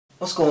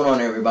What's going on,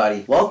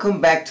 everybody?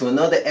 Welcome back to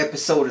another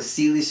episode of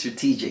Sealy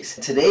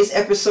Strategics. Today's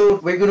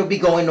episode, we're going to be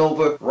going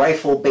over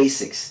rifle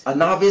basics. A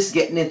novice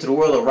getting into the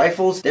world of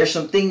rifles, there's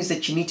some things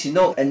that you need to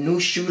know a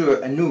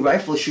new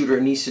rifle shooter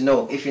needs to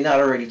know if you're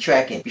not already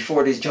tracking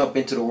before they jump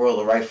into the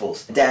world of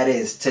rifles. That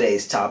is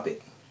today's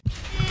topic.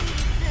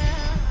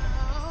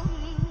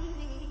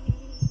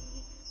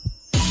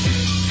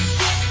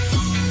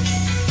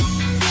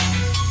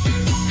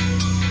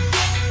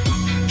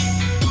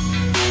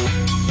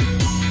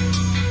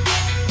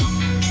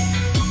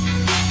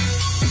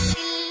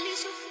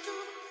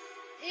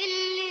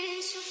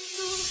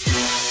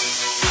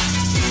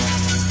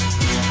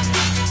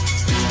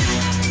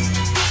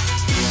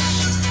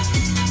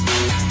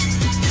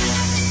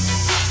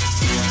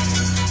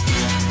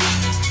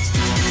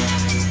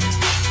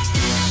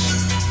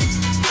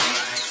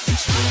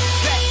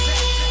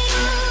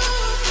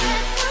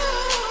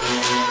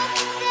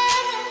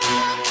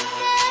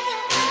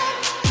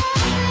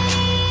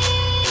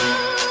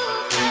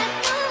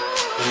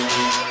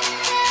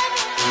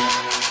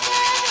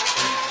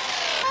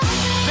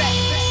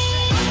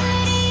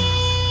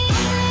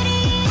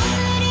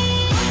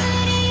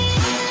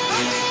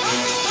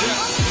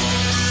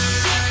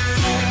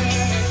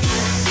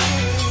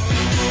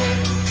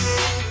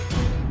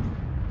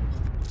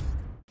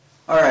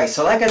 Alright,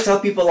 so like I tell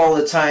people all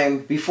the time,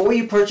 before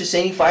you purchase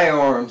any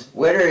firearms,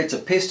 whether it's a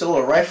pistol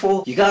or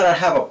rifle, you gotta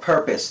have a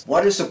purpose.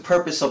 What is the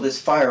purpose of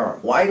this firearm?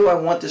 Why do I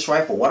want this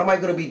rifle? What am I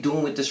going to be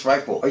doing with this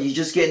rifle? Are you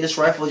just getting this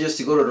rifle just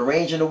to go to the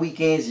range on the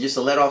weekends, just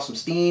to let off some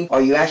steam?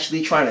 Are you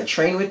actually trying to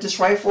train with this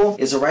rifle?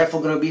 Is a rifle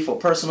going to be for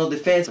personal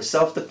defense, for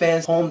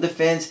self-defense, home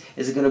defense?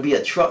 Is it going to be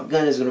a truck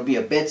gun? Is it going to be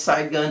a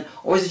bedside gun?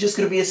 Or is it just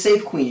going to be a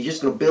safe queen? You're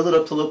just going to build it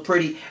up to look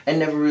pretty and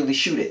never really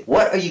shoot it?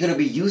 What are you going to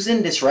be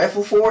using this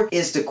rifle for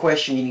is the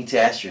question you need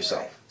to ask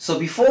yourself. So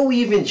before we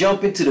even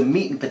jump into the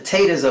meat and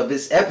potatoes of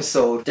this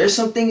episode, there's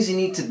some things you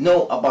need to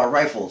know about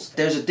rifles.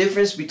 There's a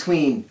difference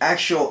between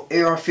actual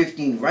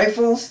AR-15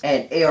 rifles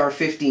and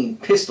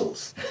AR-15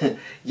 pistols.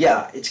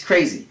 Yeah, it's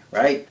crazy,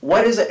 right?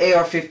 What is an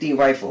AR-15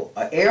 rifle?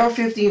 An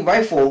AR-15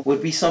 rifle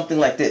would be something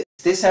like this.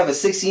 This have a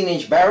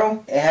 16-inch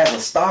barrel. It has a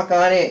stock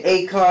on it,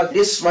 ACOG.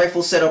 This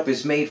rifle setup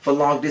is made for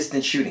long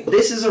distance shooting.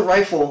 This is a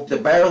rifle, the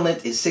barrel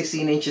length is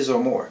 16 inches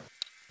or more.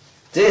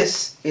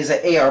 This is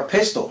an AR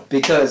pistol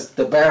because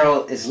the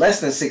barrel is less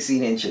than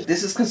 16 inches.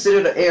 This is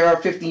considered an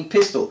AR-15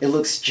 pistol. It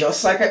looks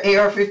just like an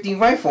AR-15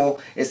 rifle.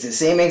 It's the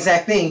same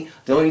exact thing.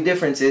 The only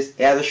difference is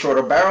it has a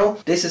shorter barrel.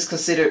 This is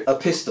considered a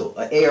pistol,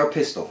 an AR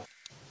pistol.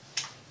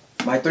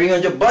 My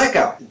 300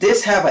 Blackout.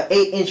 This have an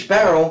 8-inch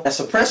barrel, a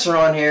suppressor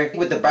on here.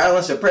 With the barrel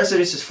and suppressor,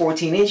 this is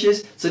 14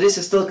 inches. So this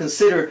is still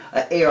considered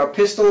an AR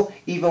pistol.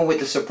 Even with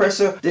the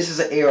suppressor, this is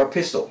an AR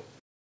pistol.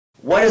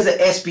 What is an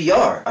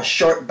SBR? A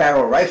short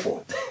barrel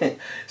rifle.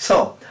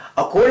 So,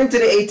 according to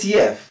the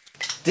ATF,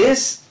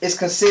 this is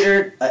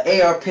considered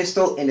an AR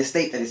pistol in the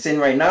state that it's in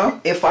right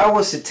now. If I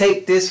was to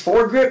take this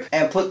foregrip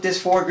and put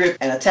this foregrip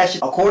and attach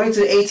it, according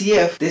to the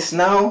ATF, this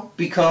now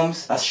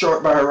becomes a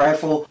short barrel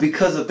rifle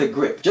because of the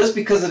grip. Just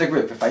because of the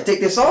grip. If I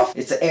take this off,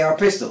 it's an AR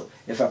pistol.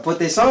 If I put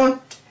this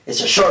on,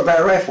 it's a short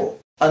barrel rifle.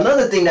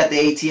 Another thing that the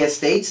ATF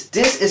states,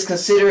 this is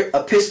considered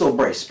a pistol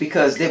brace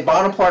because the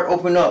bottom part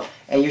open up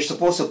and you're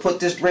supposed to put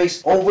this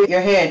brace over your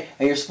hand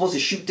and you're supposed to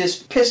shoot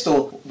this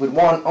pistol with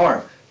one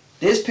arm.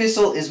 This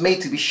pistol is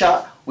made to be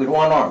shot with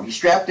one arm. You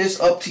strap this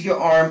up to your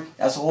arm.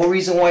 That's the whole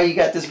reason why you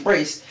got this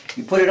brace.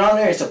 You put it on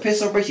there, it's a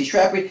pistol brace, you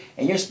strap it,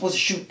 and you're supposed to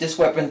shoot this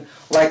weapon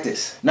like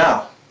this.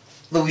 Now,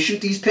 do we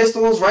shoot these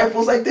pistols,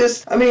 rifles like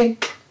this? I mean,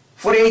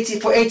 for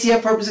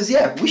ATF purposes,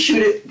 yeah, we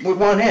shoot it with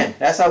one hand.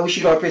 That's how we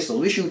shoot our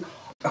pistols. We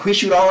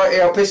shoot all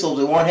our AR pistols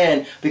with one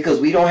hand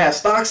because we don't have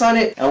stocks on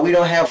it and we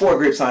don't have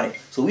foregrips on it.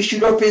 So we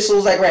shoot our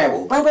pistols like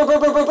Rambo.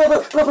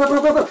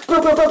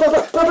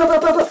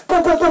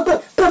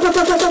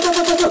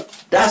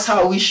 That's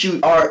how we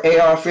shoot our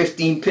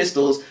AR-15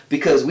 pistols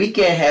because we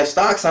can't have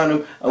stocks on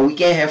them and we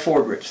can't have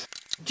foregrips.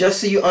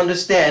 Just so you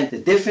understand, the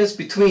difference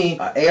between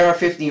an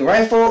AR-15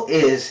 rifle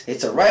is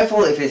it's a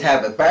rifle if it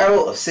have a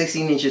barrel of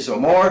 16 inches or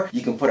more.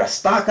 You can put a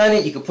stock on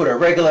it. You can put a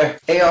regular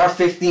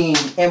AR-15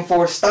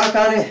 M4 stock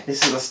on it.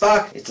 This is a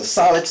stock. It's a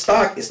solid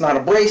stock. It's not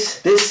a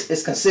brace. This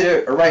is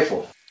considered a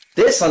rifle.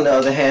 This, on the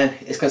other hand,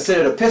 is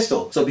considered a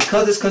pistol. So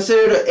because it's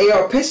considered an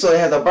AR pistol, it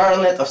has a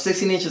barrel length of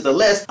 16 inches or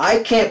less, I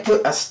can't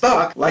put a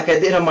stock like I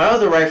did on my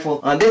other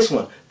rifle on this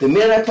one. The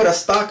minute I put a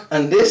stock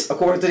on this,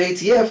 according to the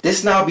ATF,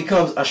 this now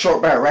becomes a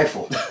short barrel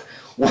rifle.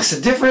 What's the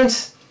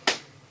difference?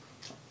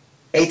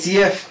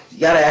 ATF, you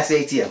gotta ask the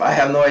ATF. I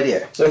have no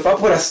idea. So if I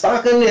put a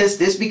stock on this,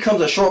 this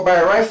becomes a short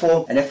barrel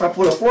rifle. And if I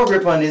put a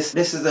foregrip on this,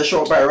 this is a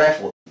short barrel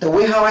rifle. The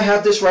way how I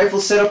have this rifle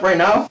set up right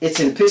now, it's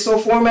in pistol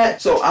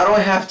format, so I don't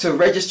have to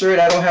register it,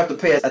 I don't have to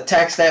pay a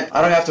tax stamp,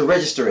 I don't have to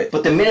register it.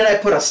 But the minute I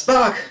put a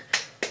stock,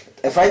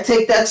 If I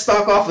take that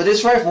stock off of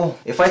this rifle,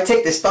 if I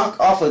take the stock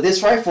off of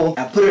this rifle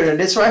and put it in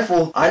this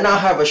rifle, I now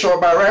have a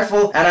short barrel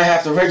rifle, and I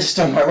have to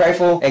register my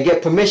rifle and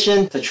get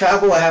permission to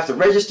travel. I have to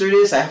register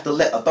this. I have to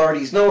let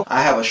authorities know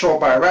I have a short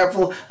barrel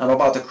rifle. I'm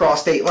about to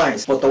cross state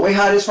lines. But the way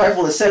how this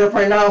rifle is set up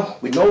right now,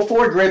 with no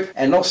foregrip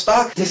and no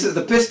stock, this is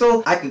the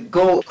pistol. I could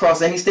go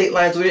across any state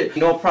lines with it.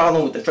 No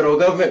problem with the federal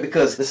government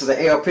because this is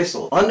an AR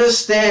pistol.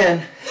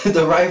 Understand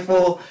the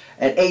rifle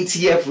and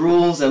ATF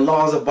rules and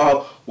laws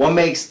about what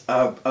makes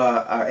our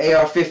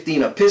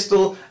AR-15 a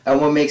pistol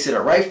and what makes it a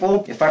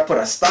rifle. If I put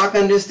a stock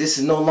on this, this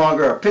is no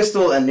longer a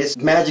pistol, and this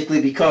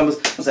magically becomes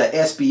an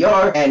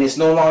SBR, and it's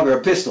no longer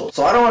a pistol.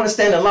 So I don't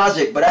understand the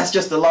logic, but that's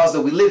just the laws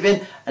that we live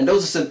in, and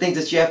those are some things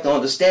that you have to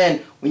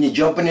understand when you're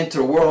jumping into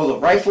the world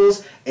of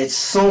rifles. It's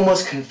so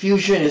much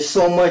confusion, there's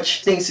so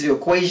much things to the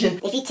equation.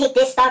 If you take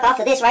this stock off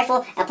of this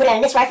rifle and put it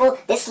on this rifle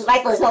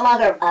is no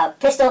longer a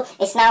pistol,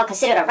 it's now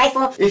considered a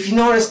rifle. If you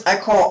notice, I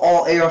call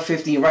all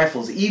AR-15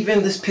 rifles,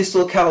 even this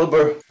pistol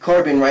caliber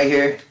carbine right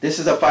here, this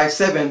is a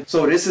 5.7,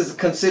 so this is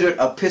considered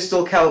a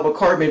pistol caliber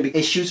carbine.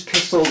 It shoots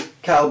pistol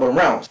caliber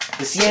rounds.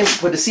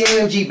 For the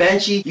CMMG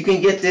Banshee, you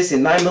can get this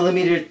in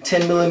 9mm,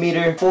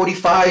 10mm,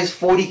 45s,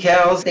 40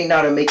 cals. I think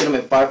now they're making them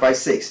at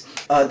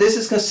 5.56. This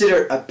is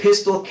considered a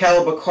pistol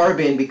caliber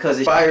carbine because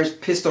it fires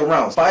pistol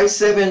rounds.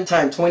 5.7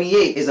 ×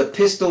 28 is a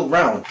pistol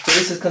round. So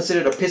this is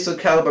considered a pistol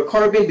caliber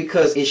carbine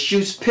because it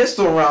shoots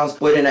pistol rounds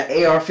but in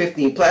an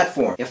AR-15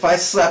 platform. If I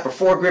slap a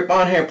foregrip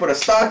on here and put a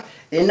stock,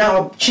 it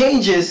now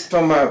changes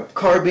from a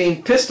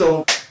carbine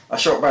pistol a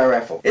short barrel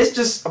rifle. It's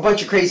just a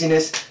bunch of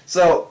craziness.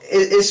 So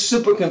it's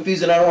super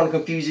confusing. I don't want to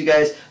confuse you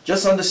guys.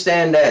 Just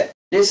understand that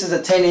this is a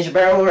 10-inch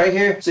barrel right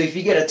here. So if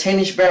you get a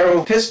 10-inch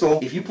barrel pistol,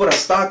 if you put a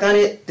stock on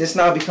it, this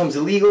now becomes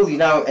illegal. You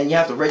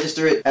have to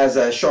register it as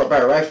a short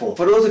barrel rifle.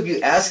 For those of you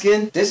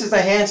asking, this is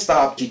a hand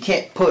stop. You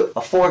can't put a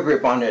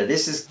foregrip on there.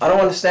 I don't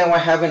understand why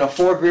having a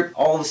foregrip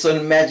all of a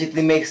sudden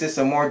magically makes this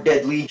a more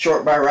deadly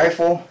short barrel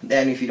rifle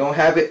than if you don't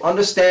have it.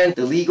 Understand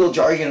the legal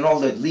jargon and all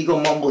the legal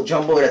mumbo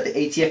jumbo that the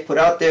ATF put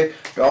out there.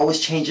 They're always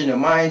changing their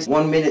minds.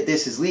 One minute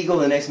this is legal,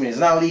 the next minute it's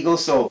not legal.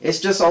 So it's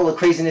just all the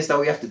craziness that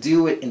we have to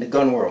deal with in the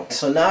gun world.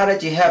 So now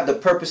that you have the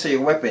purpose of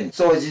your weapon.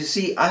 So as you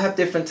see, I have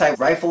different type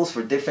rifles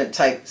for different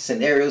type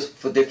scenarios,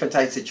 for different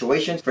type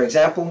situations. For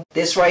example,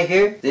 this right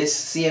here,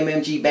 this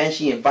CMMG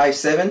Banshee in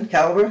 5.7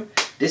 caliber,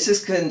 this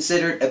is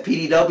considered a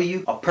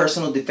PDW, a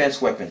personal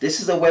defense weapon. This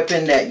is a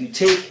weapon that you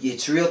take,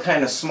 it's real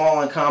kind of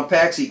small and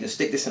compact, so you can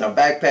stick this in a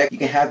backpack, you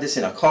can have this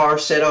in a car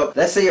setup.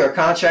 Let's say you're a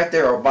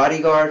contractor or a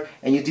bodyguard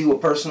and you do a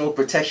personal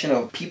protection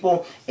of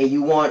people and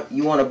you want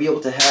to be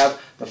able to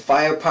have the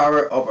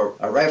firepower of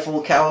a rifle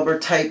caliber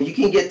type. You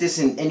can get this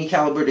in any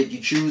caliber that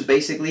you choose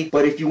basically,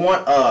 but if you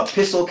want a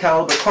pistol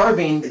caliber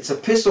carbine, it's a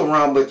pistol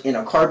round but in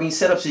a carbine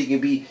setup so you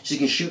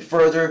can shoot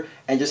further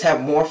and just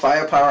have more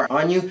firepower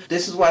on you.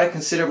 This is what I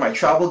consider my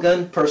travel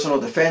gun, personal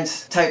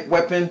defense type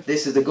weapon.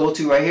 This is the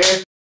go-to right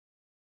here.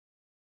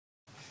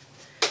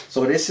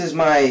 So this is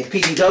my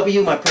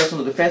PDW, my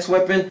personal defense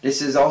weapon.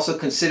 This is also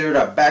considered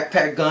a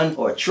backpack gun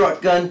or a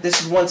truck gun.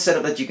 This is one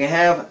setup that you can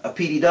have, a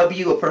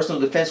PDW, a personal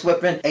defense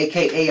weapon,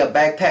 aka a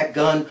backpack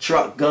gun,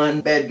 truck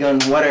gun, bed gun,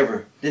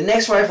 whatever. The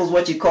next rifle is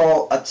what you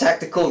call a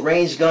tactical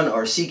range gun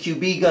or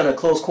CQB gun, a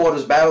close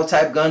quarters battle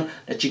type gun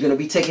that you're going to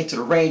be taking to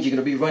the range. You're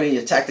going to be running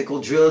your tactical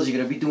drills. You're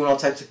going to be doing all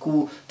types of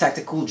cool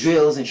tactical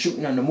drills and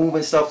shooting on the move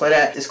and stuff like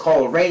that. It's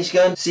called a range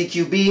gun,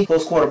 CQB,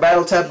 close quarter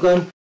battle type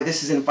gun.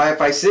 This is in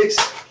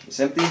 5.56. It's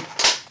empty.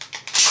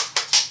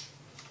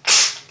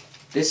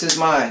 This is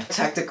my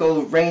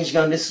tactical range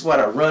gun. This is what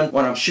I run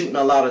when I'm shooting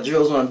a lot of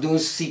drills, when I'm doing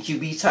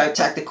CQB type,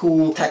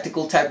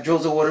 tactical type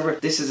drills or whatever.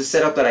 This is the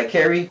setup that I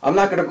carry. I'm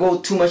not going to go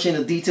too much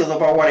into details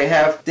about what I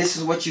have. This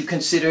is what you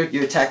consider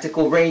your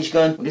tactical range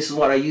gun. This is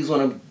what I use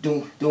when I'm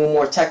doing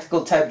more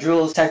tactical type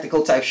drills,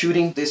 tactical type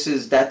shooting. This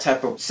is that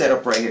type of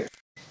setup right here.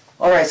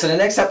 Alright, so the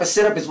next type of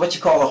setup is what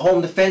you call a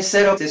home defense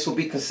setup. This will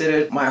be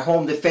considered my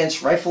home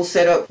defense rifle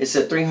setup. It's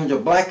a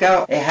 300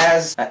 blackout. It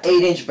has an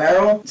 8-inch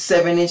barrel,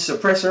 7-inch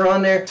suppressor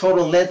on there.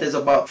 Total length is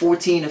about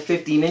 14 to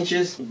 15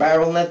 inches,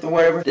 barrel length or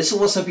whatever. This is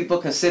what some people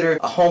consider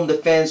a home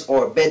defense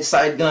or a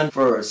bedside gun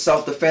for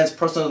self-defense,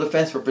 personal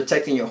defense, for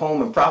protecting your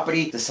home and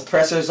property. The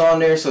suppressor is on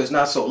there so it's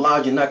not so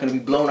loud. You're not going to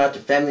be blowing out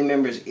your family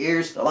members'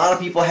 ears. A lot of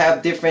people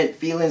have different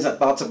feelings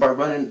about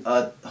running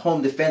a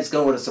home defense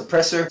gun with a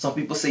suppressor. Some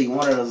people say you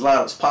want it as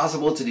loud as possible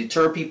to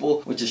deter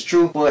people, which is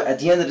true, but at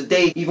the end of the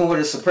day, even with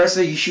a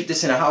suppressor, you shoot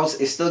this in a house,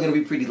 it's still going to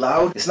be pretty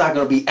loud. It's not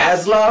going to be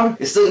as loud,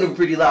 it's still going to be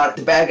pretty loud.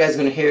 The bad guy's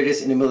going to hear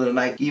this in the middle of the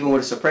night. Even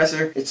with a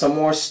suppressor, it's a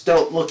more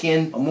stealth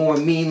looking, a more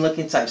mean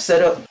looking type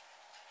setup.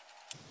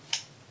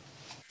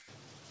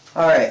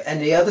 Alright,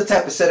 and the other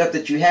type of setup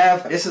that you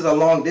have, this is a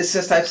long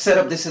distance type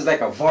setup. This is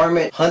like a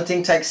varmint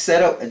hunting type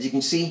setup. As you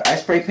can see, I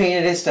spray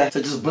painted this to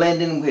just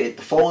blend in with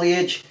the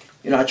foliage.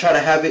 You know, I try to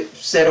have it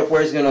set up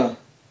where it's going to...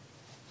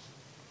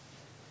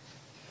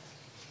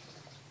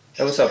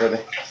 Hey, what's up, baby?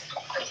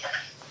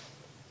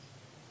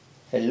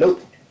 Hello.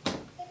 Hey,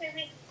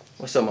 baby.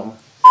 What's up, mama?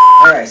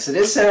 Alright, so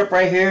this setup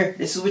right here,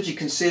 this is what you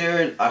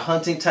consider a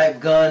hunting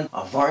type gun,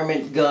 a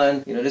varmint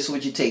gun. You know, this is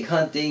what you take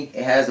hunting.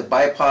 It has a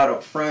bipod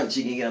up front, so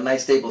you can get a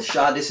nice stable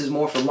shot. This is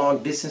more for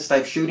long distance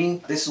type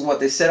shooting. This is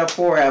what they set up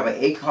for. I have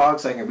an ACOG,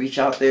 so I can reach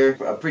out there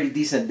for a pretty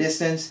decent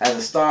distance. Has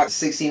a stock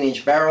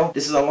 16-inch barrel.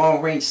 This is a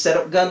long range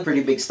setup gun,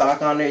 pretty big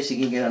stock on there, so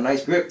you can get a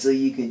nice grip, so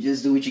you can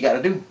just do what you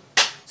gotta do.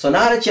 So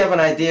now that you have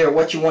an idea of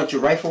what you want your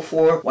rifle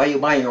for, why you're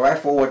buying your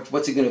rifle,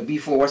 what's it going to be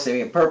for, what's the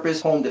main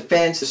purpose, home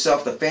defense,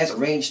 self-defense, a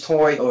range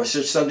toy, or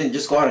something to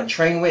just go out and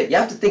train with, you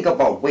have to think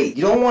about weight.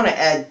 You don't want to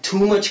add too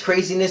much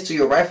craziness to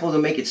your rifle to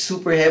make it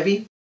super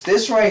heavy.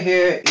 This right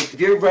here, if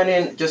you're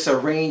running just a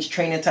range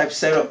training type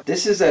setup,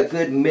 this is a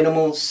good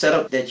minimal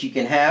setup that you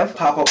can have.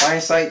 Pop-up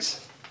iron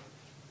sights.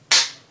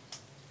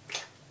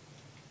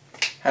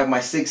 Have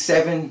my SIG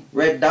 7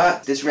 red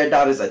dot. This red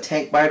dot is a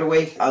tank, by the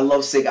way. I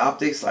love SIG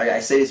optics. Like I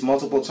say this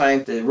multiple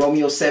times, the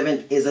Romeo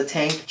 7 is a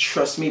tank.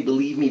 Trust me,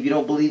 believe me. If you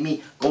don't believe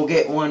me, go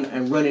get one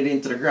and run it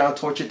into the ground,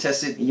 torture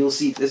test it, and you'll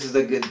see this is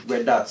a good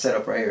red dot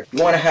setup right here.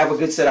 You want to have a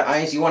good set of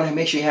irons. You want to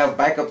make sure you have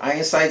backup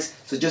iron sights,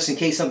 so just in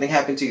case something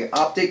happened to your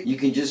optic, you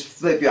can just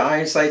flip your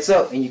iron sights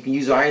up and you can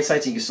use your iron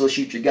sights and you can still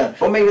shoot your gun.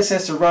 Don't make no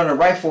sense to run a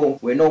rifle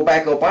with no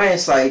backup iron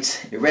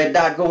sights. The red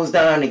dot goes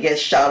down, it gets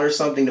shot or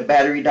something, the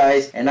battery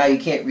dies, and now you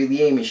can't really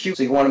aim and shoot.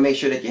 So you want to make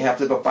sure that you have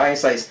flip up iron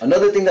sights.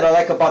 Another thing that I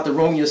like about the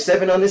Romeo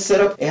 7 on this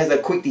setup, it has a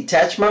quick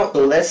detach mount.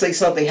 So let's say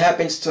something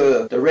happens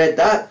to the red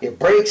dot, it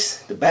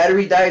breaks, the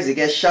battery dies, it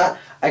gets shot.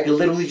 I can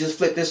literally just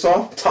flip this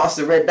off, toss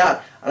the red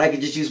dot, and I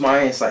can just use my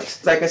iron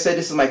sights. Like I said,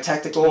 this is my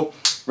tactical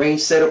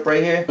range setup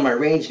right here. My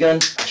range gun.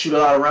 I shoot a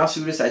lot of rounds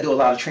through this. I do a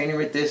lot of training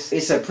with this.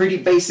 It's a pretty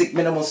basic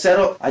minimal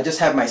setup. I just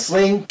have my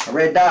sling, a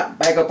red dot,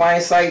 backup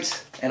iron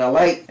sights, and a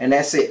light, and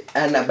that's it.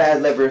 And a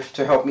bad lever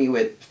to help me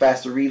with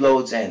faster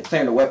reloads and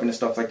clearing the weapon and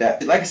stuff like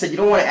that. Like I said, you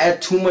don't want to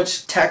add too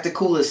much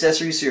tactical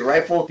accessories to your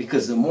rifle,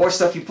 because the more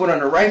stuff you put on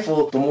the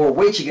rifle, the more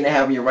weight you're gonna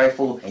have in your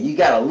rifle, and you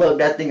gotta lug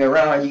that thing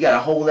around, you gotta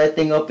hold that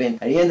thing up,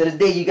 and at the end of the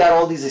day, you got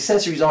all these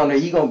accessories on there,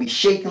 you're gonna be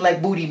shaking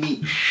like booty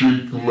meat.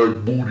 Shaking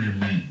like booty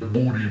meat.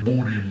 Booty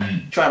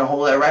meat. Trying to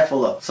hold that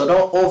rifle up. So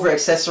don't over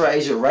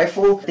accessorize your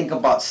rifle. Think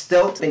about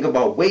stealth. Think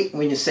about weight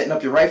when you're setting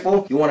up your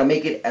rifle. You want to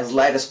make it as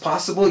light as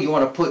possible. You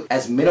want to put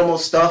as minimal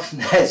stuff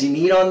as you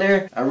need on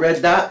there. A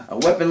red dot, a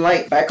weapon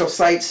light, backup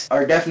sights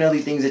are definitely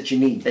things that you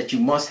need, that you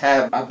must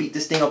have. I beat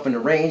this thing up in the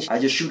range. I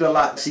just shoot a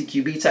lot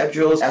CQB type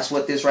drills. That's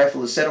what this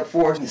rifle is set up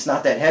for. It's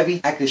not that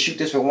heavy. I could shoot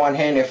this with one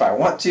hand if I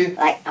want to.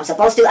 Like I'm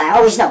supposed to. I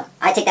always know.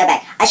 I take that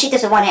back. I shoot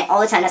this with one hand all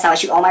the time. That's how I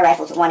shoot all my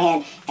rifles, with one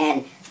hand.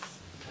 And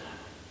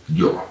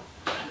yeah.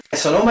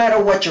 So no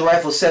matter what your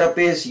rifle setup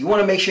is, you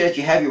want to make sure that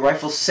you have your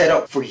rifle set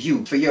up for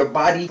you, for your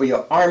body, for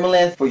your arm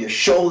length, for your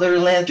shoulder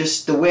length,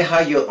 just the way how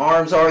your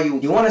arms are.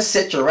 You want to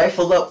set your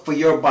rifle up for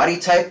your body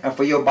type and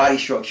for your body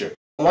structure.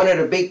 One of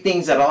the big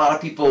things that a lot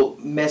of people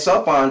mess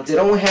up on, they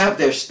don't have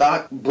their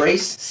stock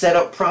brace set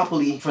up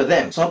properly for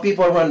them. Some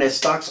people run their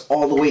stocks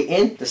all the way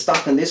in. The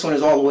stock on this one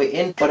is all the way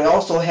in, but it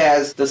also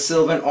has the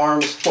Sylvan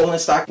Arms folding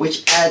stock,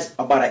 which adds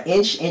about an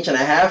inch and a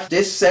half.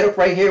 This setup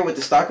right here with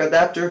the stock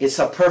adapter, it's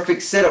a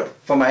perfect setup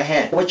for my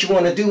hand. What you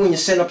want to do when you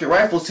set up your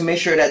rifles to make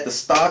sure that the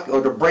stock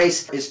or the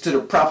brace is to the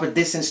proper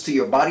distance to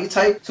your body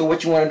type. So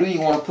what you want to do,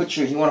 you want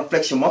to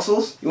flex your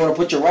muscles. You want to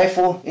put your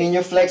rifle in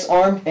your flex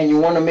arm, and you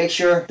want to make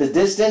sure the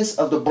distance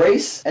of the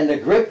brace and the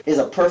grip is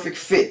a perfect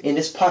fit in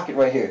this pocket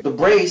right here. The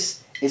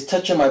brace is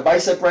touching my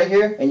bicep right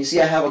here, and you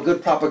see I have a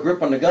good proper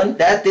grip on the gun.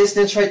 That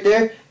distance right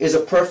there is a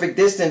perfect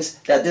distance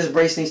that this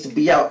brace needs to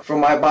be out for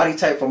my body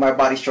type, for my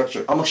body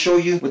structure. I'm going to show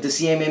you with the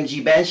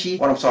CMMG Banshee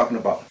what I'm talking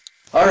about.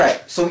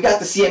 Alright, so we got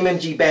the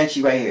CMMG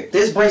Banshee right here.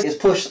 This brace is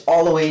pushed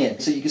all the way in.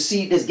 So you can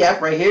see this gap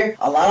right here.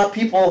 A lot of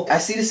people, I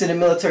see this in the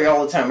military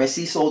all the time. I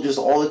see soldiers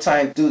all the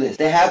time do this.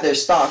 They have their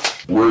stock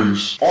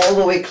brace all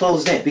the way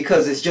closed in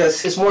because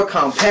it's more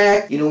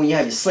compact. You know, when you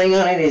have your sling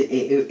on it,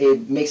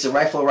 it makes the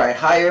rifle ride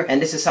higher. And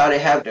this is how they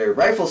have their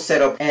rifle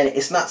set up, and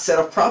it's not set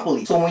up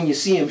properly. So when you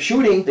see them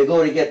shooting, they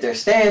go to get their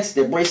stance,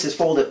 their brace is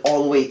folded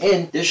all the way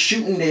in. They're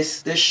shooting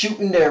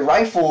their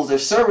rifles, their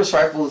service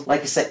rifles,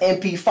 like it's an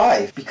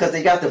MP5 because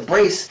they got the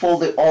brace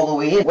folded all the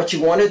way in. What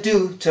you want to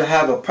do to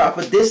have a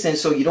proper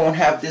distance so you don't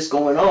have this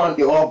going on,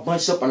 you're all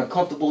bunched up and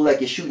uncomfortable like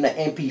you're shooting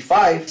an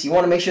MP5. So you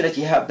want to make sure that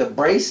you have the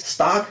brace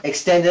stock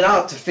extended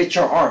out to fit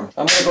your arm.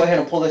 I'm going to go ahead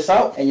and pull this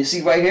out, and you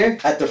see right here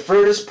at the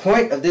furthest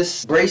point of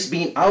this brace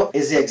being out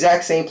is the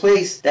exact same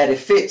place that it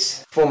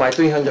fits for my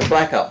 300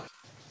 Blackout.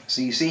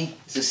 So you see,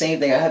 it's the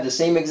same thing. I have the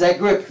same exact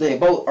grip. They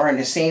both are in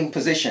the same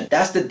position.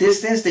 That's the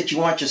distance that you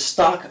want your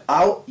stock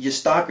out, your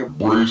stock or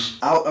brace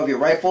out of your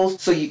rifles,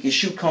 so you can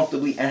shoot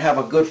comfortably and have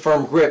a good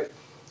firm grip.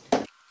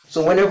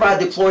 So whenever I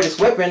deploy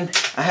this weapon,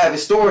 I have it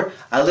stored.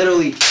 I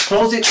literally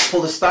close it,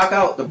 pull the stock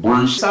out, the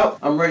brace out,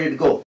 I'm ready to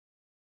go.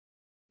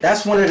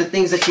 That's one of the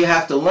things that you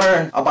have to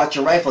learn about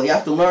your rifle. You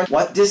have to learn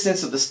what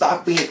distance of the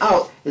stock being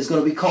out is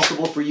going to be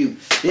comfortable for you.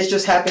 This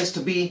just happens to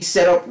be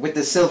set up with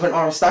the Sylvan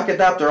Arms stock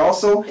adapter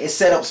also. It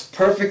set up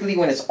perfectly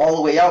when it's all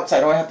the way out, so I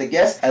don't have to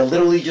guess. I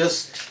literally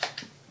just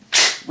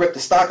rip the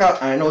stock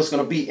out, and I know it's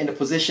going to be in the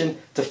position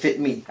to fit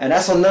me. And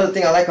that's another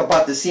thing I like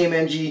about the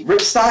CMMG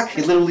rip stock.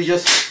 You literally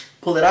just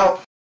pull it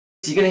out.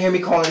 You're going to hear me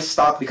calling it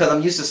stock because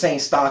I'm used to saying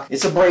stock.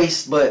 It's a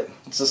brace, but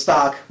it's a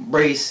stock,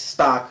 brace,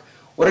 stock,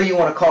 whatever you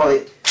want to call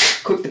it.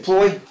 Quick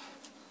deploy,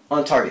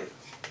 on target.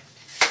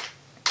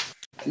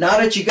 Now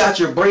that you got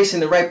your brace in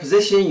the right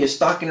position, your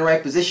stock in the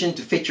right position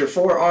to fit your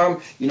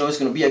forearm, you know it's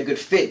going to be a good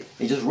fit.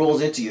 It just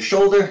rolls into your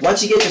shoulder.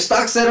 Once you get your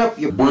stock set up,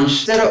 your brace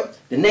set up,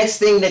 the next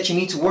thing that you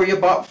need to worry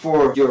about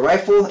for your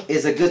rifle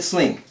is a good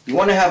sling. You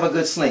want to have a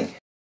good sling.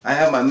 I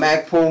have my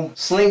Magpul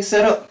sling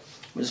set up.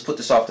 We'll just put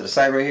this off to the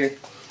side right here.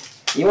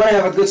 You want to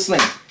have a good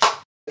sling.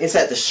 It's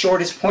at the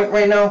shortest point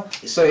right now.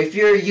 So if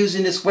you're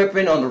using this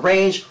weapon on the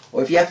range,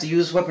 or if you have to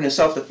use this weapon in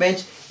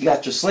self-defense, you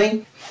got your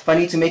sling. If I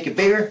need to make it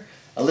bigger,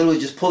 I literally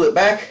just pull it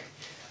back.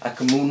 I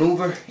can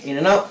maneuver in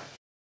and out.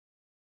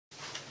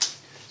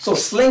 So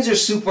slings are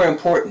super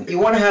important. You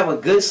want to have a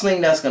good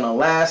sling that's going to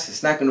last.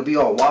 It's not going to be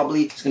all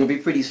wobbly. It's going to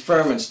be pretty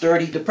firm and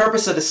sturdy. The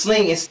purpose of the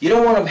sling is you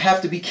don't want to have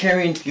to be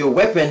carrying your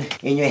weapon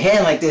in your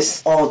hand like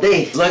this all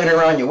day, lugging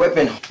around your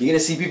weapon. You're going to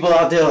see people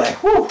out there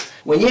like, whew.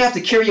 When you have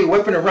to carry your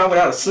weapon around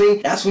without a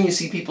sling, that's when you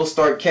see people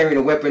start carrying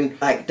a weapon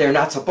like they're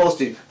not supposed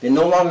to. They're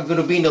no longer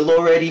going to be in the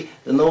low ready.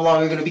 They're no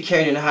longer going to be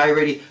carrying in the high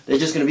ready. They're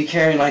just going to be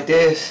carrying like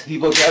this.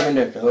 People grabbing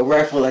their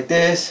rifle like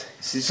this.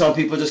 See some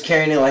people just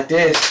carrying it like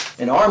this.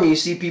 In the army, you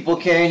see people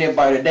carrying it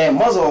by the damn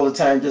muzzle all the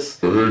time.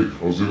 Just, Hey,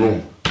 how's it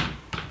going?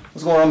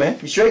 what's going on, man?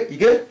 You straight? You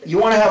good? You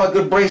want to have a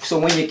good brace so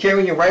when you're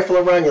carrying your rifle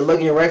around, you're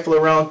lugging your rifle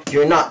around,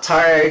 you're not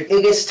tired.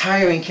 It gets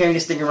tiring carrying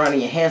this thing around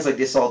in your hands like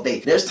this all day.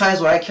 There's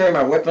times when I carry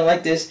my weapon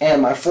like this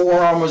and my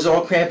forearm was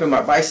all cramping,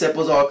 my bicep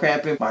was all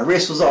cramping, my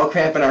wrist was all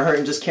cramping, I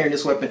hurting just carrying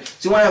this weapon.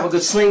 So you want to have a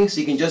good sling so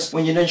you can just,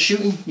 when you're done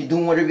shooting, you're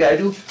doing whatever you got to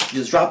do, you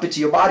just drop it to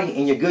your body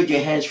and you're good,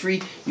 your hands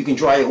free. You can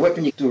draw your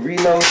weapon, you can do a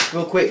reload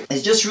real quick.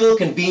 It's just real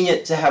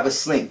convenient to have a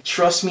sling.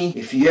 Trust me,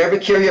 if you ever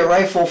carry a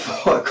rifle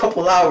for a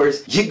couple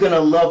hours, you're going to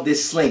love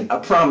this sling. I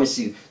promise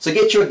you. So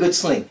get you a good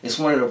sling. It's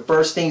one of the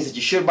first things that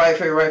you should buy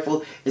for your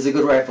rifle is a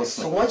good rifle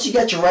sling. So once you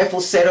got your rifle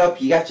set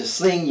up, you got your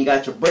sling, you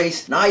got your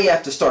brace, now you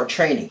have to start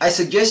training. I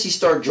suggest you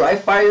start dry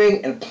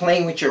firing and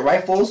playing with your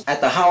rifles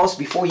at the house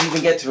before you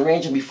even get to the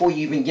range and before you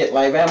even get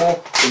live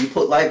ammo. So you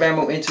put live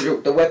ammo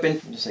into the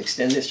weapon. Just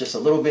extend this just a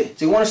little bit.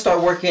 So you want to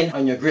start working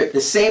on your grip.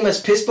 The same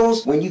as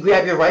pistols, when you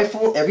grab your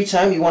rifle, every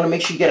time you want to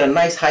make sure you get a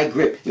nice high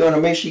grip. You want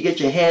to make sure you get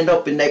your hand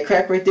up in that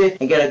crack right there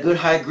and get a good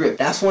high grip.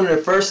 That's one of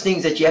the first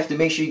things that you have to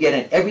make sure you get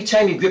in. Every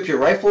time you grip your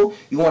rifle,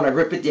 you want to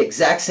grip it the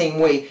exact same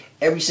way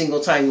every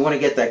single time. You want to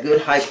get that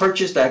good high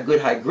purchase, that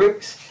good high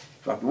grip.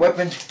 Drop your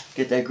weapon,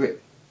 get that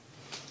grip.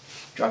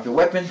 Drop your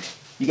weapon,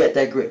 you get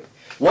that grip.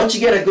 Once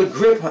you get a good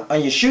grip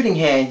on your shooting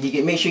hand,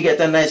 you make sure you get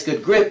that nice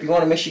good grip. You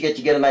want to make sure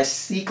you get a nice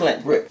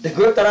C-clamp grip. The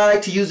grip that I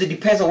like to use, it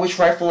depends on which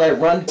rifle I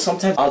run.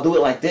 Sometimes I'll do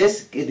it like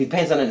this. It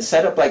depends on the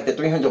setup, like the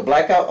 300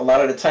 Blackout. A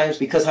lot of the times,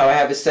 because how I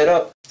have it set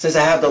up, since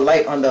I have the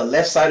light on the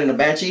left side in the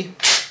Banshee,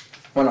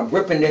 when I'm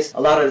gripping this, a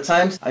lot of the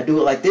times I do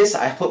it like this.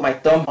 I put my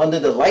thumb under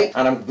the light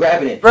and I'm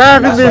grabbing it.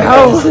 That's why I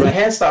have this little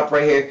hand stop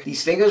right here,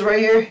 these fingers right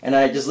here, and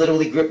I just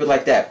literally grip it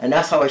like that. And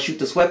that's how I shoot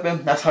this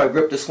weapon. That's how I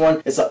grip this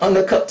one. It's an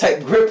undercut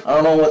type grip. I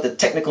don't know what the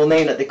technical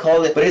name that they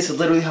call it, but it's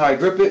literally how I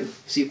grip it.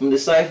 See from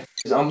this side?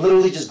 I'm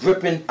literally just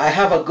gripping. I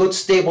have a good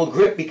stable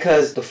grip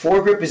because the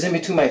foregrip is in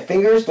between my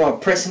fingers, so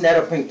I'm pressing that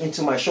up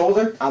into my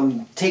shoulder.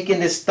 I'm taking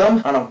this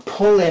thumb and I'm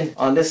pulling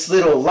on this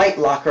little light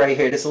lock right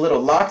here, this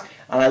little lock.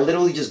 And I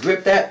literally just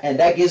grip that, and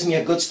that gives me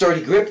a good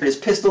sturdy grip. This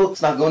pistol,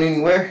 it's not going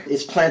anywhere.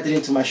 It's planted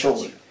into my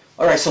shoulder.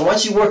 Alright, so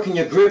once you work on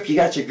your grip, you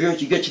got your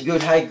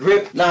good high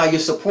grip. Now your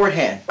support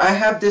hand. I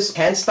have this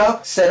hand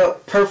stop set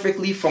up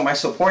perfectly for my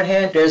support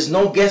hand. There's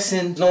no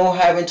guessing, no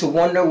having to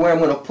wonder where I'm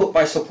going to put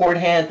my support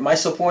hand. My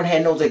support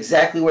hand knows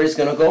exactly where it's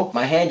going to go.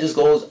 My hand just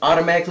goes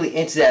automatically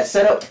into that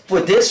setup.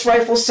 For this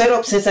rifle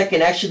setup, since I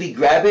can actually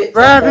grab it,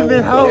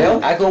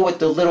 I go with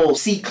the little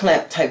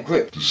C-clamp type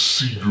grip. The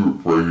C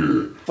grip right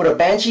here. For the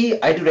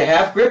Banshee, I do the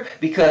half grip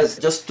because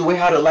just the way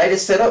how the light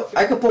is set up,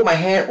 I can put my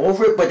hand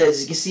over it, but as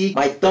you can see,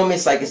 my thumb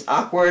is like it's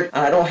awkward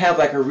and I don't have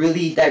like a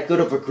really that good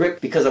of a grip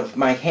because of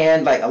my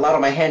hand. Like a lot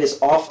of my hand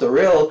is off the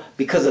rail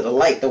because of the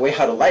light, the way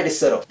how the light is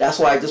set up. That's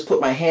why I just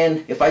put my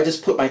hand, if I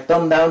just put my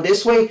thumb down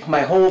this way,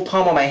 my whole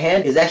palm of my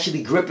hand is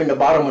actually gripping the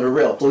bottom of the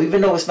rail. So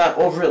even though it's not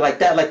over it like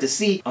that, like the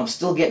C, I'm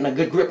still getting a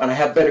good grip and I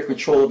have better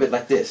control of it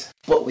like this.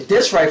 But with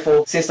this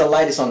rifle, since the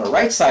light is on the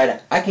right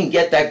side, I can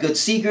get that good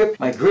C grip.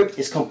 My grip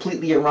is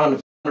completely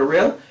around the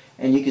rail.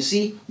 And you can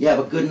see, you have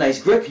a good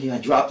nice grip. You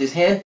drop this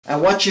hand.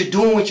 And what you're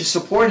doing with your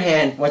support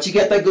hand, once you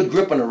get that good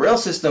grip on the rail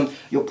system,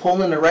 you're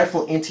pulling the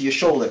rifle into your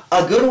shoulder.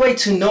 A good way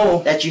to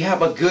know that you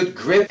have a good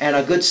grip and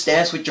a good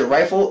stance with your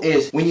rifle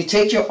is when you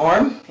take your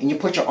arm and you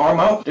put your arm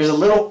out, there's a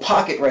little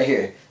pocket right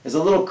here. There's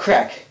a little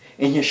crack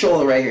in your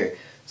shoulder right here.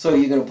 So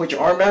you're going to put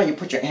your arm down, you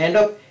put your hand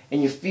up,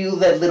 and you feel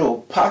that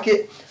little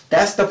pocket.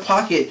 That's the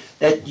pocket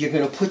that you're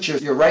going to put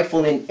your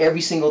rifle in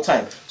every single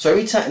time. So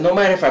every time, no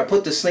matter if I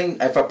put the sling,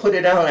 if I put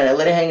it down and I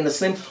let it hang in the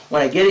sling,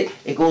 when I get it,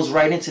 it goes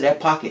right into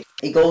that pocket.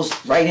 It goes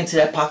right into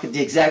that pocket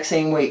the exact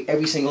same way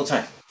every single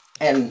time.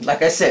 And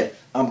like I said,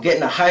 I'm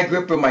getting a high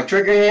grip with my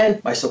trigger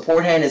hand. My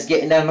support hand is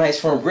getting that nice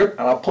firm grip,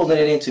 and I'm pulling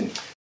it into me.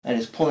 And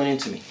it's pulling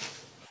into me.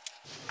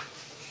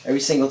 Every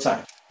single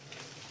time.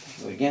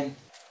 Do it again.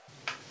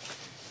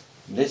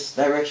 This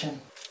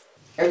direction.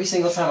 Every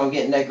single time I'm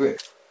getting that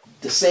grip.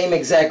 The same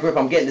exact grip.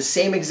 I'm getting the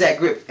same exact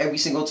grip every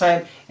single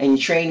time. And you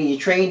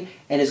train,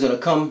 and it's going to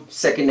come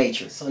second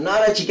nature. So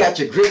now that you got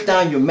your grip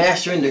down, you're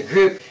mastering the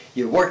grip,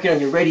 you're working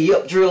on your ready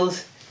up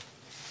drills.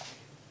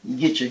 You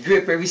get your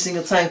grip every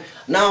single time.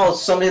 Now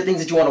some of the things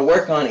that you want to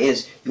work on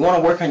is you want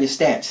to work on your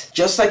stance.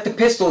 Just like the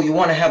pistol, you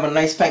want to have a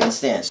nice fighting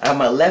stance. I have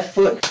my left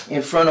foot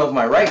in front of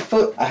my right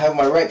foot. I have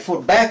my right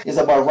foot back. It's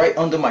about right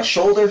under my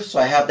shoulder, so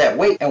I have that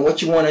weight. And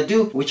what you want to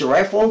do with your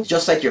rifle,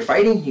 just like you're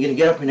fighting, you're going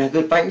to get up in a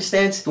good fighting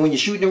stance. So when you're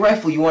shooting the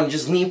rifle, you want to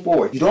just lean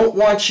forward. You don't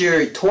want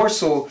your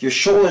torso, your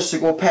shoulders to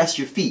go past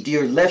your feet.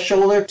 Your left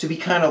shoulder to be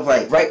kind of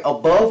like right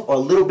above or a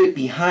little bit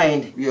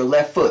behind your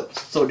left foot.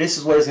 So this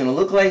is what it's going to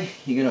look like.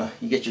 You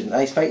get your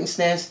nice fighting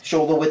stance,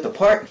 shoulder width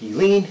apart, you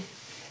lean,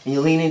 and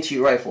you lean into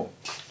your rifle.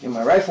 In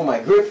my rifle, my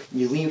grip,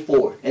 you lean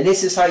forward. And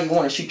this is how you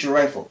want to shoot your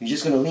rifle. You're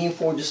just going to lean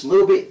forward just a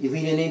little bit, you're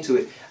leaning into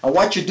it. And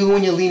what you're doing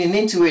when you're leaning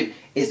into it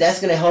is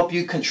that's going to help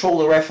you control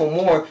the rifle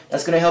more.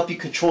 That's going to help you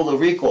control the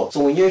recoil.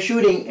 So when you're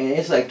shooting and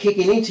it's like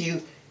kicking into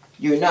you,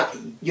 you're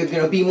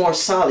going to be more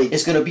solid.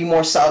 It's going to be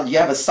more solid. You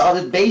have a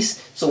solid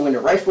base, so when the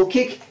rifle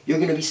kick, you're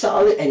going to be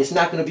solid and it's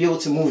not going to be able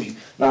to move you.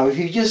 Now, if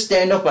you just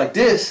stand up like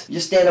this,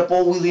 you stand up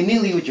all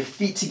willy-nilly with your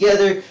feet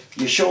together,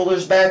 your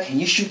shoulders back, and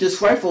you shoot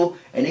this rifle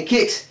and it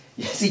kicks.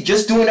 You see,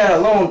 just doing that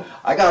alone,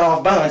 I got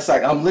off balance.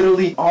 Like, I'm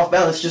literally off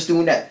balance just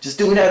doing that. Just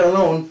doing that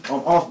alone, I'm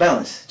off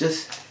balance.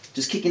 Just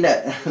kicking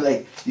that.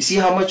 Like, you see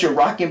how much you're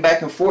rocking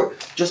back and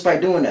forth just by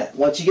doing that.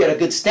 Once you get a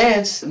good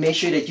stance, make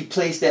sure that you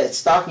place that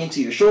stock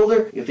into your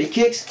shoulder. If it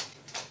kicks,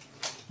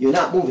 you're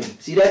not moving.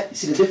 See that? You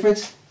see the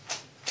difference?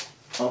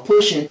 I'm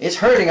pushing. It's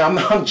hurting.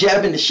 I'm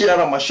jabbing the shit out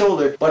of my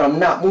shoulder, but I'm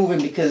not moving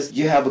because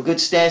you have a good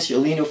stance. You're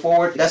leaning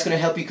forward. That's going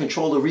to help you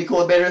control the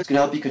recoil better. It's going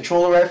to help you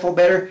control the rifle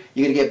better.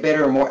 You're going to get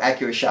better and more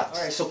accurate shots.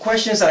 Alright, so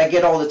questions that I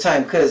get all the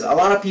time, because a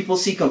lot of people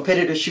see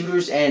competitive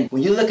shooters, and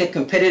when you look at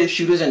competitive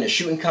shooters and the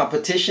shooting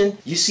competition,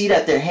 you see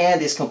that their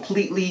hand is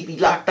completely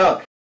locked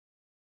up.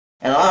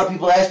 And a lot of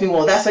people ask me,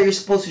 well, that's how you're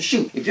supposed to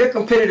shoot. If you're a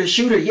competitive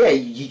shooter, yeah,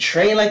 you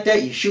train like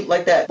that, you shoot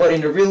like that. But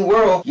in the real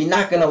world, you're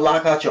not going to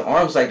lock out your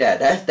arms like that.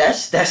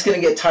 That's going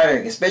to get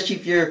tiring, especially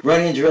if you're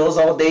running drills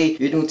all day,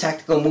 you're doing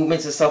tactical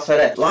movements and stuff like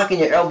that. Locking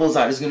your elbows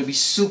out is going to be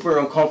super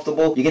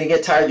uncomfortable. You're going to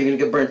get tired, you're going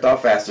to get burnt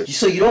out faster.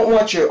 So you don't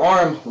want your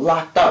arm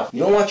locked out.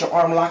 You don't want your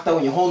arm locked out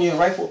when you're holding your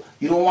rifle.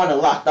 You don't want it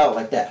locked out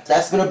like that.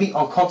 That's going to be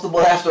uncomfortable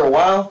after a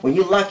while. When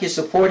you lock your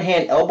support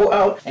hand elbow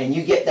out and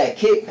you get that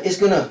kick, it's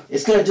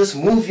gonna just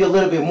move you a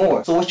little bit more.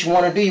 So what you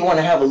want to do, you want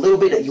to have a little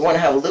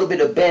bit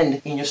of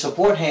bend in your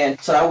support hand,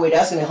 so that way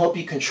that's going to help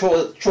you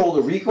control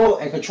the recoil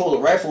and control the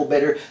rifle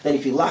better than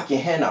if you lock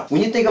your hand out.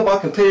 When you think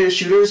about competitive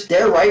shooters,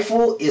 their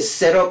rifle is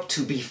set up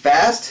to be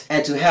fast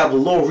and to have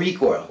low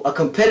recoil. A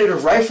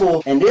competitive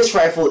rifle and this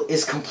rifle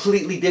is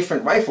completely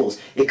different rifles.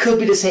 It could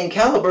be the same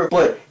caliber,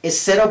 but it's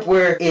set up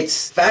where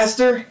it's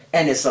faster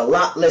and it's a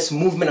lot less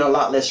movement and a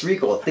lot less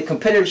recoil. The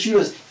competitive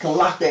shooters can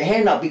lock their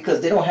hand out because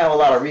they don't have a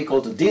lot of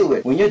recoil to deal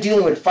with. When you're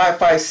dealing with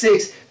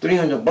 5.56,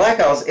 300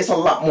 blackouts, it's a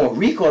lot more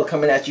recoil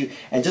coming at you,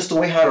 and just the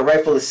way how the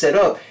rifle is set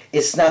up,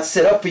 it's not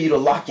set up for you to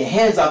lock your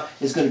hands out.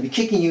 It's going to be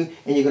kicking you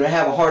and you're going to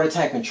have a harder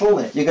time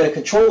controlling it. You're going to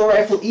control the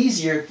rifle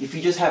easier if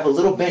you just have a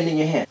little bend in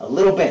your hand. A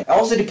little bend. It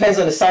also depends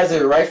on the size of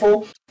the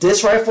rifle.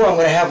 This rifle, I'm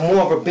going to have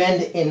more of a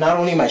bend in not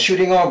only my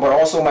shooting arm but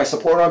also my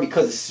support arm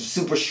because it's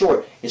super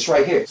short. It's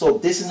right here. So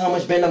this is how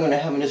much bend I'm going to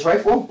have in this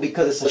rifle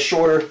because it's a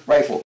shorter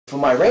rifle. For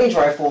my range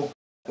rifle,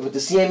 with the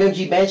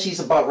CMMG Banshee, it's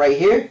about right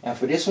here, and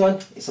for this one,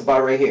 it's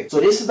about right here. So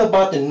this is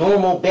about the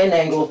normal bend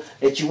angle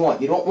that you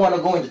want. You don't want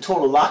to go into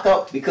total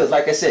lockout because,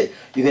 like I said,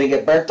 you're going to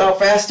get burnt out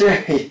faster,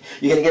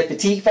 you're going to get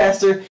fatigued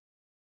faster,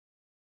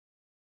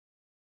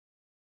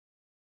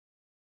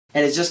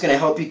 and it's just going to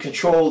help you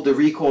control the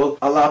recoil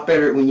a lot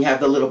better when you have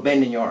the little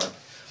bend in your arm.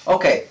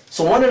 Okay,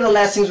 so one of the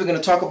last things we're going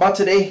to talk about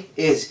today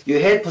is your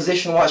head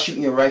position while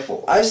shooting your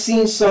rifle. I've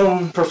seen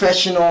some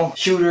professional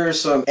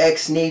shooters, some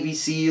ex-Navy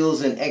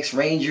SEALs and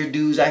ex-Ranger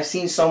dudes. I've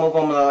seen some of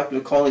them, I'm not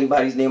going to call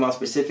anybody's name out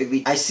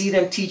specifically. I see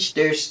them teach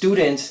their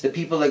students, the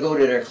people that go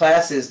to their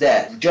classes,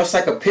 that just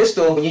like a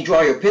pistol, when you draw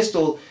your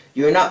pistol,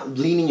 you're not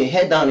leaning your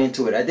head down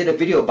into it. I did a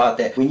video about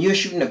that. When you're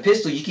shooting a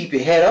pistol, you keep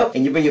your head up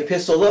and you bring your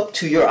pistol up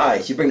to your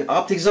eyes. You bring the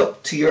optics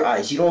up to your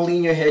eyes. You don't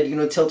lean your head, you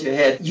don't tilt your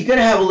head. You're going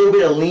to have a little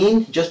bit of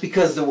lean just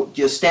because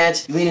your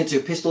stance, you lean into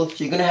your pistol.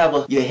 So you're going to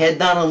have your head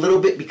down a little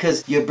bit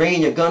because you're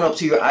bringing your gun up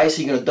to your eyes,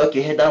 so you're going to duck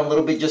your head down a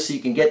little bit just so you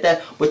can get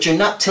that. But you're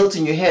not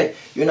tilting your head.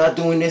 You're not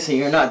doing this and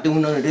you're not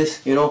doing none of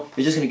this. You know,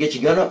 you're just going to get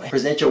your gun up,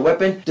 present your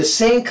weapon. The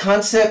same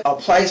concept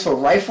applies for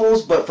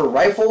rifles, but for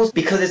rifles,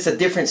 because it's a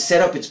different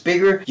setup, it's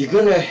bigger, you're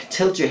going to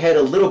tilt your head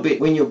a little bit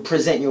when you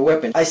present your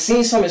weapon. I've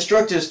seen some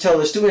instructors tell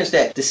their students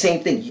that the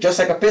same thing. Just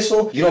like a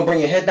pistol, you don't bring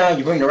your head down,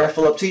 you bring the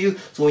rifle up to you.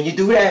 So when you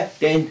do that,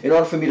 then in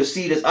order for me to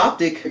see this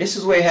optic, this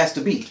is where it has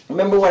to be.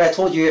 Remember what I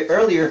told you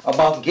earlier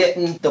about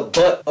getting the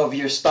butt of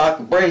your stock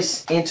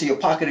brace into your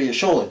pocket of your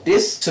shoulder.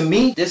 This, to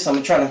me,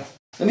 I'm trying to...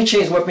 Let me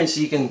change weapons so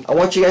you can... I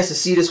want you guys to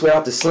see this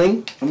without the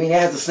sling. I mean, it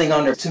has the sling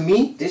on there. To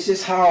me, this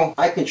is how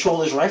I control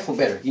this rifle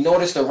better. You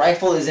notice the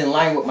rifle is in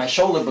line with my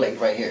shoulder blade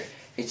right here.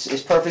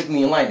 It's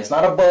perfectly in line. It's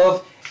not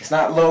above. It's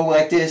not low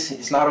like this.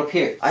 It's not up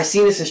here. I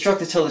seen this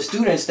instructor tell the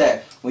students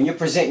that when you're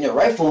presenting your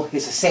rifle,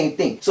 it's the same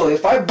thing. So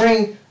if I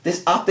bring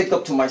this optic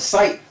up to my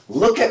sight,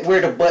 look at where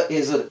the butt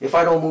is if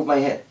I don't move my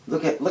head.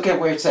 Look at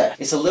where it's at.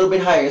 It's a little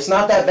bit higher. It's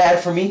not that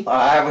bad for me.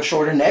 I have a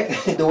shorter neck.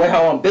 The way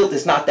how I'm built,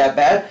 it's not that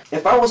bad.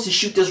 If I was to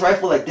shoot this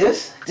rifle like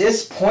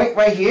this point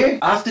right here,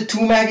 after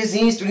 2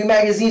 magazines, 3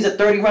 magazines, or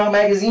 30-round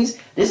magazines,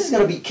 this is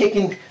going to be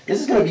kicking,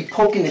 this is going to be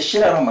poking the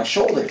shit out of my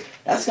shoulder.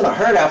 That's going to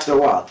hurt after a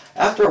while.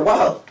 After a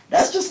while,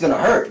 that's just going to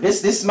hurt.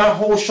 My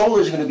whole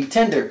shoulder is going to be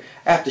tender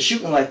after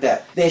shooting like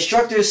that. The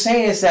instructor is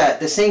saying is that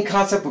the same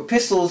concept with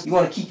pistols, you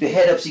want to keep your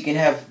head up so you can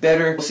have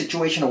better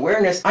situation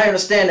awareness. I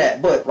understand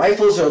that, but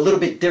rifles are a little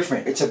bit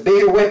different. It's a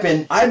bigger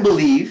weapon. I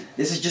believe,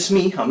 this is just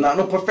me, I'm not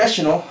no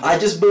professional, I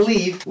just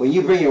believe when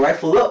you bring your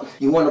rifle up,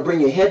 you want to bring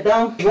your head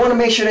down. You want to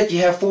make sure that you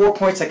have 4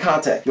 points of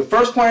contact. Your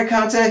first point of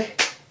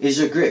contact is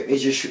your grip,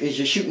 is your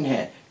shooting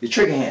hand, your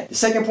trigger hand. The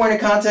second point of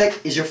contact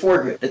is your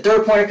foregrip. The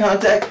third point of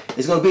contact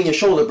is going to be in your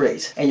shoulder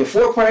blades. And your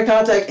fourth point of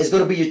contact is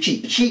going to be your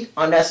cheek. The cheek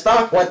on that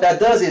stock, what that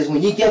does is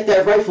when you get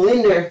that rifle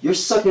in there, you're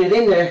sucking it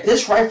in there.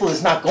 This rifle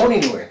is not going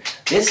anywhere.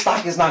 This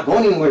stock is not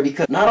going anywhere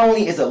because not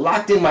only is it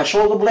locked in my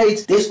shoulder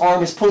blades, this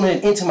arm is pulling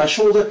it into my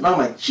shoulder. Now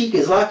my cheek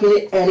is locking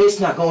it and it's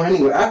not going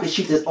anywhere. I can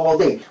shoot this all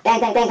day. Bang,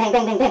 bang, bang, bang,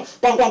 bang, bang, bang,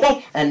 bang, bang,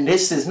 bang. And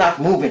this is not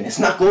moving. It's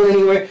not going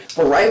anywhere.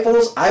 For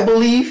rifles, I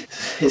believe,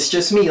 it's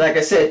just me. Like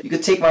I said, you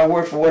could take my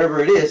word for whatever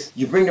it is.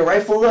 You bring the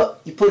rifle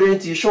up, you put it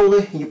into your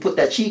shoulder, and you put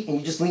that cheek, and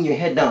you just lean your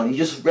head down. You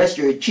just rest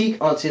your cheek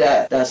onto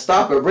that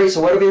stock or brace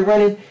or whatever you're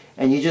running,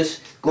 and you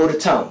just go to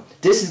town.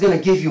 This is going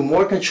to give you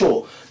more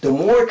control. The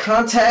more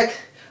contact,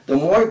 the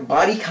more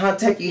body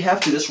contact you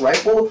have to this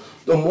rifle,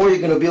 the more you're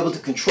going to be able to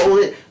control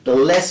it, the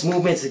less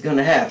movements it's going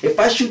to have. If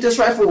I shoot this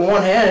rifle with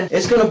one hand,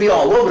 it's going to be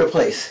all over the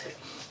place.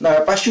 Now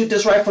if I shoot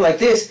this rifle like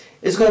this,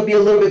 it's going to be a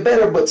little bit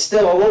better, but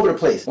still all over the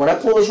place. When I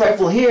pull this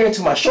rifle here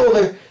into my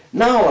shoulder,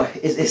 now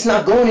it's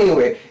not going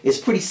anywhere. It's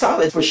pretty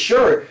solid for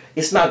sure.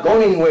 It's not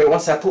going anywhere.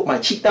 Once I put my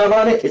cheek down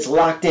on it, it's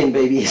locked in,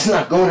 baby. It's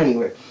not going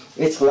anywhere.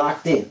 It's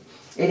locked in.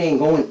 It ain't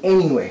going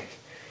anywhere.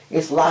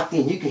 It's locked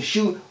in. You can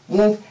shoot,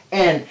 move,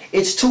 and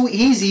it's too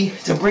easy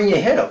to bring your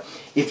head up.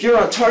 If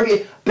you're on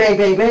target, bang,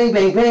 bang, bang,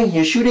 bang, bang,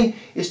 you're shooting,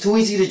 it's too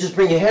easy to just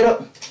bring your head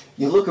up.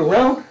 You look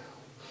around,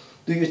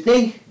 do your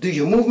thing, do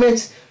your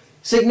movements,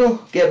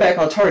 signal, get back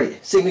on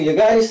target. Signal your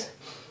guys,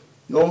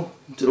 go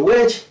to the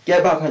wedge,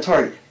 get back on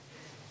target.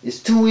 It's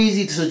too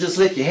easy to just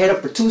lift your head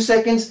up for 2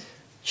 seconds,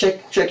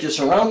 check your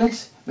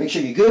surroundings, make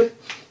sure you're good,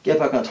 get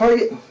back on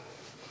target.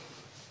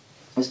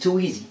 It's too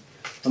easy.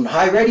 From the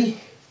high ready,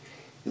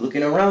 you're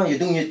looking around, you're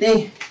doing your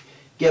thing,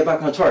 get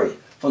back on target.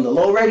 From the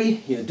low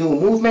ready, you're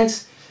doing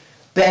movements,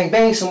 bang,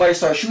 bang, somebody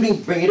starts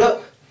shooting, bring it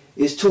up.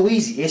 It's too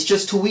easy. It's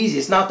just too easy.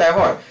 It's not that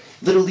hard.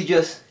 Literally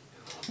just,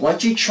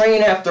 once you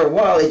train after a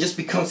while, it just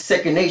becomes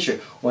second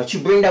nature. Once you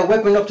bring that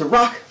weapon up to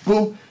rock,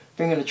 boom,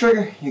 finger on the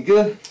trigger, you're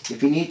good.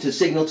 If you need to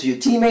signal to your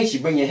teammates, you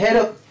bring your head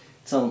up,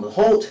 tell them to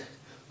hold,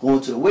 go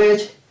into the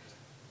wedge,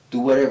 do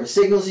whatever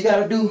signals you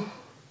gotta do,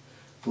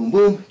 boom,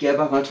 boom, get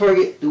back on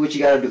target, do what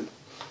you gotta do.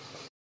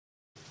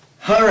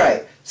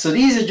 Alright, so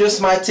these are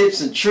just my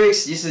tips and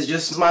tricks. This is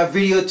just my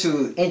video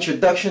to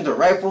introduction to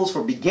rifles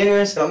for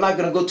beginners. I'm not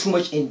going to go too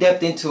much in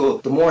depth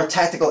into the more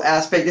tactical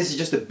aspect. This is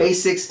just the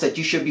basics that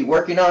you should be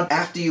working on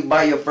after you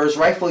buy your first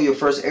rifle, your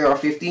first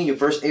AR-15, your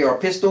first AR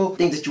pistol,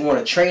 things that you want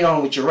to train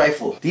on with your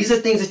rifle. These are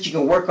things that you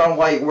can work on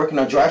while you're working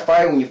on dry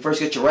fire when you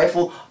first get your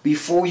rifle.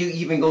 Before you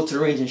even go to the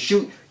range and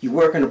shoot, you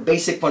work on the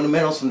basic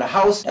fundamentals from the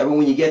house. That way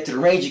when you get to the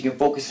range, you can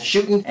focus on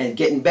shooting and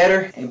getting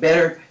better and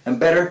better and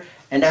better.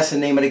 And that's the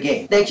name of the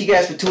game. Thank you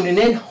guys for tuning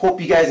in.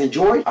 Hope you guys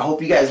enjoyed. I hope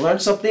you guys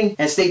learned something.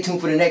 And stay tuned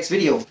for the next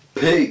video.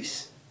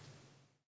 Peace.